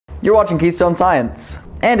You're watching Keystone Science.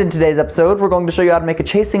 And in today's episode, we're going to show you how to make a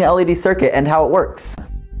chasing LED circuit and how it works.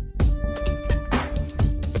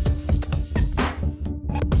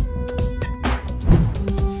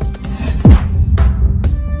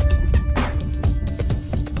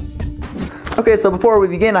 Okay, so before we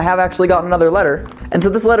begin, I have actually gotten another letter. And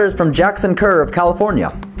so this letter is from Jackson Kerr of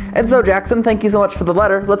California. And so Jackson, thank you so much for the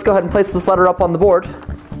letter. Let's go ahead and place this letter up on the board.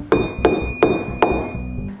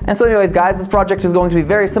 And so anyways guys, this project is going to be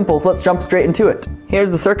very simple, so let's jump straight into it.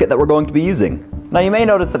 Here's the circuit that we're going to be using. Now you may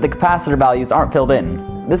notice that the capacitor values aren't filled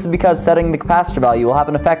in. This is because setting the capacitor value will have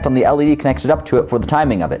an effect on the LED connected up to it for the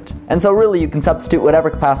timing of it. And so really you can substitute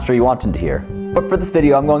whatever capacitor you want into here. But for this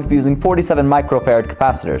video I'm going to be using 47 microfarad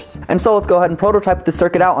capacitors. And so let's go ahead and prototype this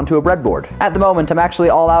circuit out onto a breadboard. At the moment I'm actually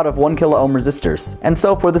all out of 1 kilo ohm resistors. And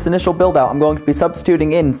so for this initial build out I'm going to be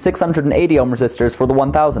substituting in 680 ohm resistors for the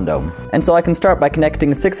 1000 ohm. And so I can start by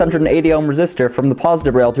connecting a 680 ohm resistor from the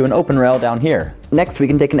positive rail to an open rail down here. Next we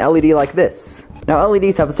can take an LED like this. Now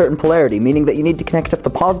LEDs have a certain polarity, meaning that you need to connect up the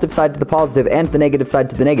positive side to the positive and the negative side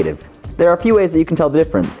to the negative. There are a few ways that you can tell the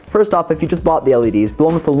difference. First off, if you just bought the LEDs, the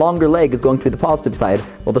one with the longer leg is going to be the positive side,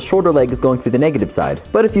 while the shorter leg is going to be the negative side.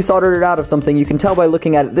 But if you soldered it out of something, you can tell by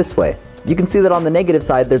looking at it this way. You can see that on the negative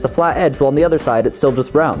side there's a flat edge, while on the other side it's still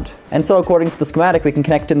just round. And so according to the schematic we can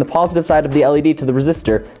connect in the positive side of the LED to the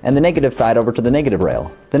resistor, and the negative side over to the negative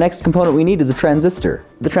rail. The next component we need is a transistor.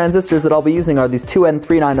 The transistors that I'll be using are these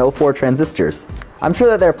 2N3904 transistors. I'm sure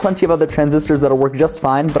that there are plenty of other transistors that'll work just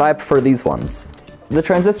fine, but I prefer these ones. The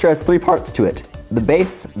transistor has 3 parts to it: the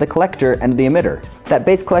base, the collector, and the emitter. That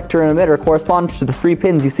base, collector, and emitter correspond to the 3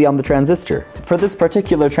 pins you see on the transistor. For this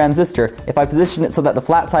particular transistor, if I position it so that the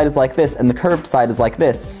flat side is like this and the curved side is like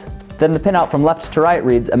this, then the pin out from left to right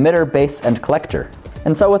reads emitter, base, and collector.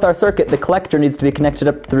 And so with our circuit, the collector needs to be connected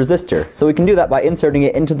up to the resistor, so we can do that by inserting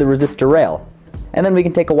it into the resistor rail. And then we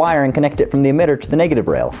can take a wire and connect it from the emitter to the negative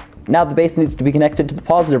rail. Now the base needs to be connected to the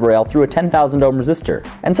positive rail through a 10,000 ohm resistor.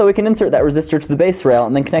 And so we can insert that resistor to the base rail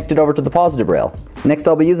and then connect it over to the positive rail. Next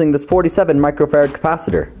I'll be using this 47 microfarad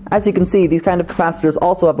capacitor. As you can see, these kind of capacitors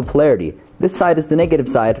also have a polarity. This side is the negative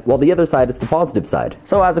side, while the other side is the positive side.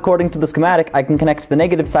 So as according to the schematic, I can connect the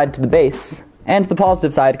negative side to the base, and the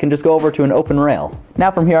positive side can just go over to an open rail.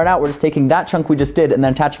 Now from here on out we're just taking that chunk we just did and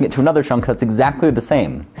then attaching it to another chunk that's exactly the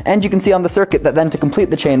same. And you can see on the circuit that then to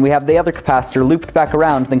complete the chain we have the other capacitor looped back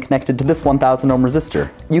around then connected to this 1000 ohm resistor.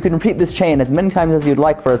 You can repeat this chain as many times as you'd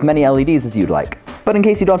like for as many LEDs as you'd like. But in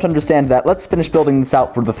case you don't understand that, let's finish building this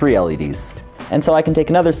out for the 3 LEDs. And so I can take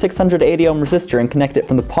another 680 ohm resistor and connect it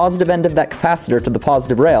from the positive end of that capacitor to the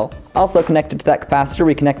positive rail. Also connected to that capacitor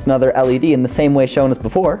we connect another LED in the same way shown as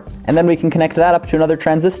before. And then we can connect that up to another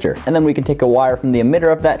transistor. And then we can take a wire from the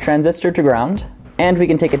emitter of that transistor to ground. And we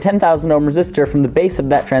can take a 10,000 ohm resistor from the base of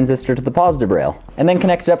that transistor to the positive rail. And then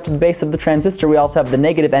connect it up to the base of the transistor we also have the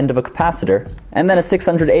negative end of a capacitor. And then a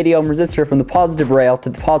 680 ohm resistor from the positive rail to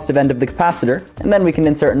the positive end of the capacitor. And then we can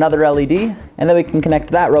insert another LED. And then we can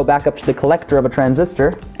connect that row back up to the collector of a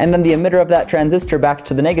transistor. And then the emitter of that transistor back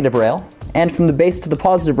to the negative rail. And from the base to the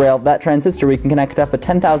positive rail of that transistor we can connect up a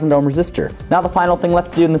 10,000 ohm resistor. Now the final thing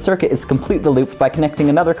left to do in the circuit is complete the loop by connecting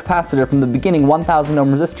another capacitor from the beginning 1000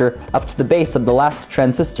 ohm resistor up to the base of the last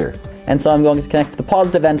transistor. And so I'm going to connect the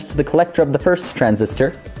positive end to the collector of the first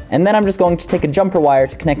transistor, and then I'm just going to take a jumper wire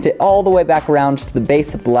to connect it all the way back around to the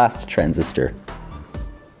base of the last transistor.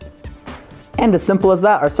 And as simple as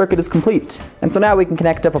that, our circuit is complete. And so now we can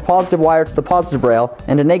connect up a positive wire to the positive rail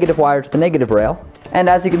and a negative wire to the negative rail. And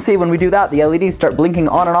as you can see, when we do that, the LEDs start blinking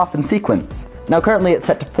on and off in sequence. Now currently it's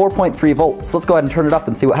set to 4.3 volts, so let's go ahead and turn it up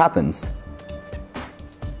and see what happens.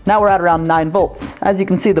 Now we're at around 9 volts. As you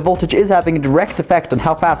can see, the voltage is having a direct effect on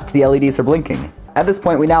how fast the LEDs are blinking. At this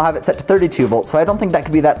point we now have it set to 32 volts, so I don't think that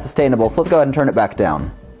could be that sustainable, so let's go ahead and turn it back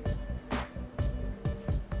down.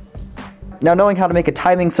 Now knowing how to make a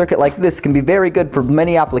timing circuit like this can be very good for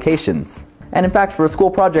many applications. And in fact, for a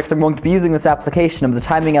school project I'm going to be using this application of the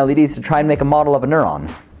timing LEDs to try and make a model of a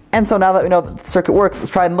neuron. And so now that we know that the circuit works, let's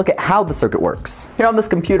try and look at how the circuit works. Here on this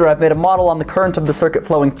computer I've made a model on the current of the circuit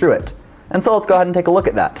flowing through it. And so let's go ahead and take a look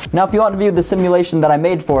at that. Now if you want to view the simulation that I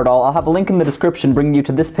made for it all, I'll have a link in the description bringing you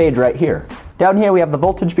to this page right here. Down here we have the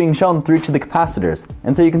voltage being shown through each of the capacitors.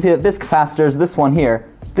 And so you can see that this capacitor is this one here,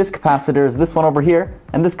 this capacitor is this one over here,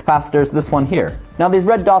 and this capacitor is this one here. Now these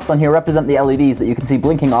red dots on here represent the LEDs that you can see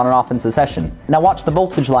blinking on and off in succession. Now watch the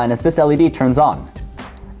voltage line as this LED turns on.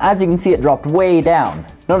 As you can see, it dropped way down.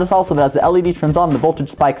 Notice also that as the LED turns on, the voltage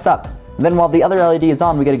spikes up. Then while the other LED is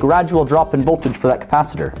on, we get a gradual drop in voltage for that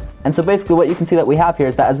capacitor. And so basically what you can see that we have here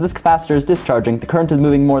is that as this capacitor is discharging, the current is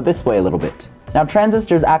moving more this way a little bit. Now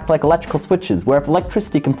transistors act like electrical switches, where if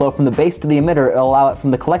electricity can flow from the base to the emitter, it'll allow it from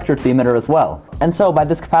the collector to the emitter as well. And so by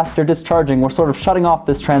this capacitor discharging, we're sort of shutting off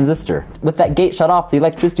this transistor. With that gate shut off, the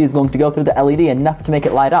electricity is going to go through the LED enough to make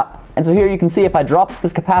it light up. And so here you can see if I drop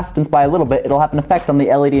this capacitance by a little bit, it'll have an effect on the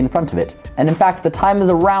LED in front of it. And in fact, the time is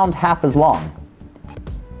around half as long.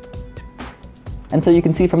 And so you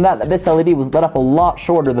can see from that this LED was lit up a lot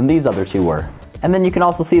shorter than these other two were. And then you can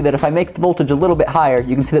also see that if I make the voltage a little bit higher,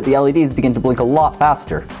 you can see that the LEDs begin to blink a lot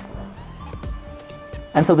faster.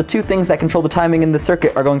 And so the two things that control the timing in the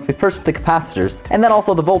circuit are going to be first the capacitors, and then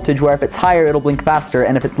also the voltage, where if it's higher it'll blink faster,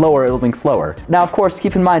 and if it's lower it'll blink slower. Now of course,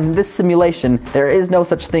 keep in mind, in this simulation, there is no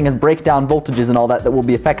such thing as breakdown voltages and all that will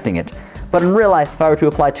be affecting it. But in real life, if I were to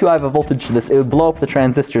apply too high of a voltage to this, it would blow up the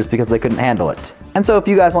transistors because they couldn't handle it. And so if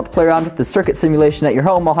you guys want to play around with this circuit simulation at your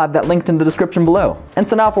home, I'll have that linked in the description below. And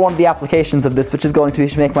so now for one of the applications of this, which is going to be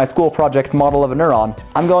to make my school project model of a neuron.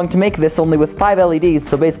 I'm going to make this only with 5 LEDs,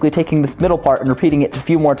 so basically taking this middle part and repeating it a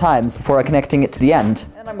few more times before connecting it to the end.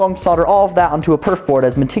 And I'm going to solder all of that onto a perf board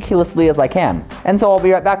as meticulously as I can. And so I'll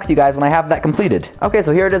be right back with you guys when I have that completed. Okay,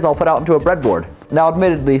 so here it is all put out into a breadboard. Now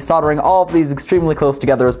admittedly, soldering all of these extremely close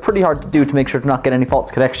together is pretty hard to do to make sure to not get any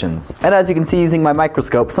false connections. And as you can see using my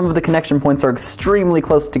microscope, some of the connection points are extremely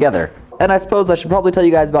close together. And I suppose I should probably tell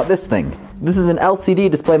you guys about this thing. This is an LCD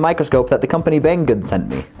display microscope that the company Banggood sent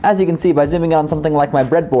me. As you can see, by zooming in on something like my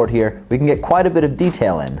breadboard here, we can get quite a bit of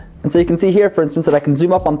detail in. And so you can see here, for instance, that I can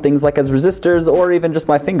zoom up on things like as resistors or even just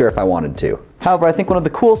my finger if I wanted to. However, I think one of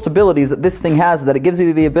the coolest abilities that this thing has is that it gives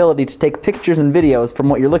you the ability to take pictures and videos from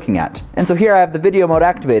what you're looking at. And so here I have the video mode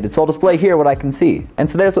activated, so I'll display here what I can see. And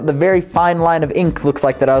so there's what the very fine line of ink looks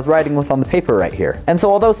like that I was writing with on the paper right here. And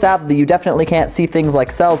so although sadly you definitely can't see things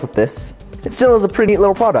like cells with this, it still is a pretty neat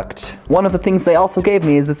little product. One of the things they also gave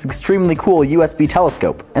me is this extremely cool USB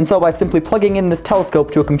telescope. And so by simply plugging in this telescope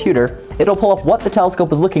to a computer, it'll pull up what the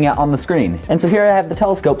telescope is looking at on the screen. And so here I have the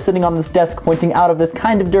telescope sitting on this desk pointing out of this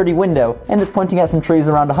kind of dirty window, and it's pointing at some trees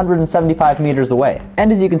around 175 meters away.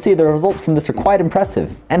 And as you can see, the results from this are quite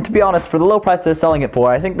impressive. And to be honest, for the low price they're selling it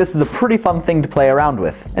for, I think this is a pretty fun thing to play around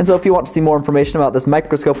with. And so if you want to see more information about this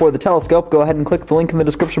microscope or the telescope, go ahead and click the link in the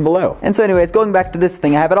description below. And so anyways, going back to this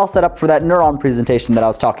thing, I have it all set up for that neuron presentation that I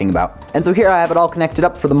was talking about. And so here I have it all connected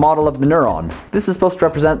up for the model of the neuron. This is supposed to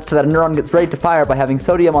represent that a neuron gets ready to fire by having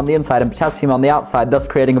sodium on the inside and potassium on the outside, thus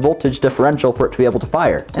creating a voltage differential for it to be able to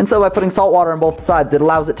fire. And so by putting salt water on both sides, it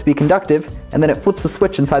allows it to be conductive, and then it flips a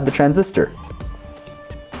switch inside the transistor.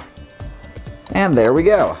 And there we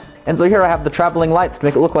go. And so here I have the traveling lights to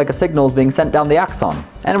make it look like a signal is being sent down the axon.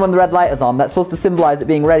 And when the red light is on, that's supposed to symbolize it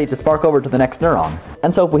being ready to spark over to the next neuron.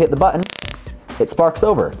 And so if we hit the button, it sparks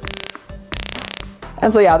over.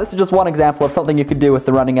 And so yeah, this is just one example of something you could do with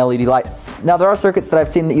the running LED lights. Now there are circuits that I've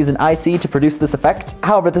seen that use an IC to produce this effect.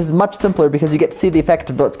 However, this is much simpler because you get to see the effect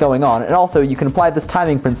of what's going on, and also you can apply this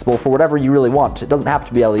timing principle for whatever you really want. It doesn't have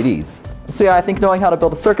to be LEDs. So yeah, I think knowing how to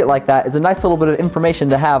build a circuit like that is a nice little bit of information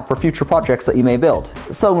to have for future projects that you may build.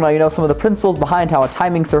 So now you know some of the principles behind how a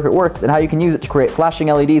timing circuit works and how you can use it to create flashing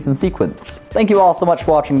LEDs in sequence. Thank you all so much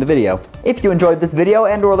for watching the video. If you enjoyed this video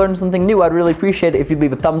and or learned something new, I'd really appreciate it if you'd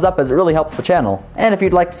leave a thumbs up, as it really helps the channel. And if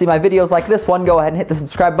you'd like to see my videos like this one, go ahead and hit the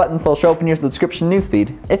subscribe button so they'll show up in your subscription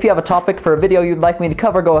newsfeed. If you have a topic for a video you'd like me to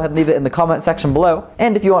cover, go ahead and leave it in the comment section below.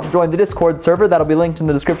 And if you want to join the Discord server, that'll be linked in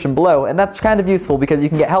the description below, and that's kind of useful because you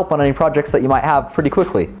can get help on any projects that you might have pretty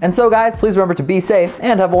quickly. And so guys, please remember to be safe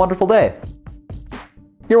and have a wonderful day.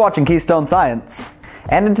 You're watching Keystone Science,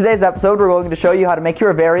 and in today's episode we're going to show you how to make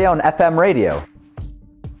your very own FM radio.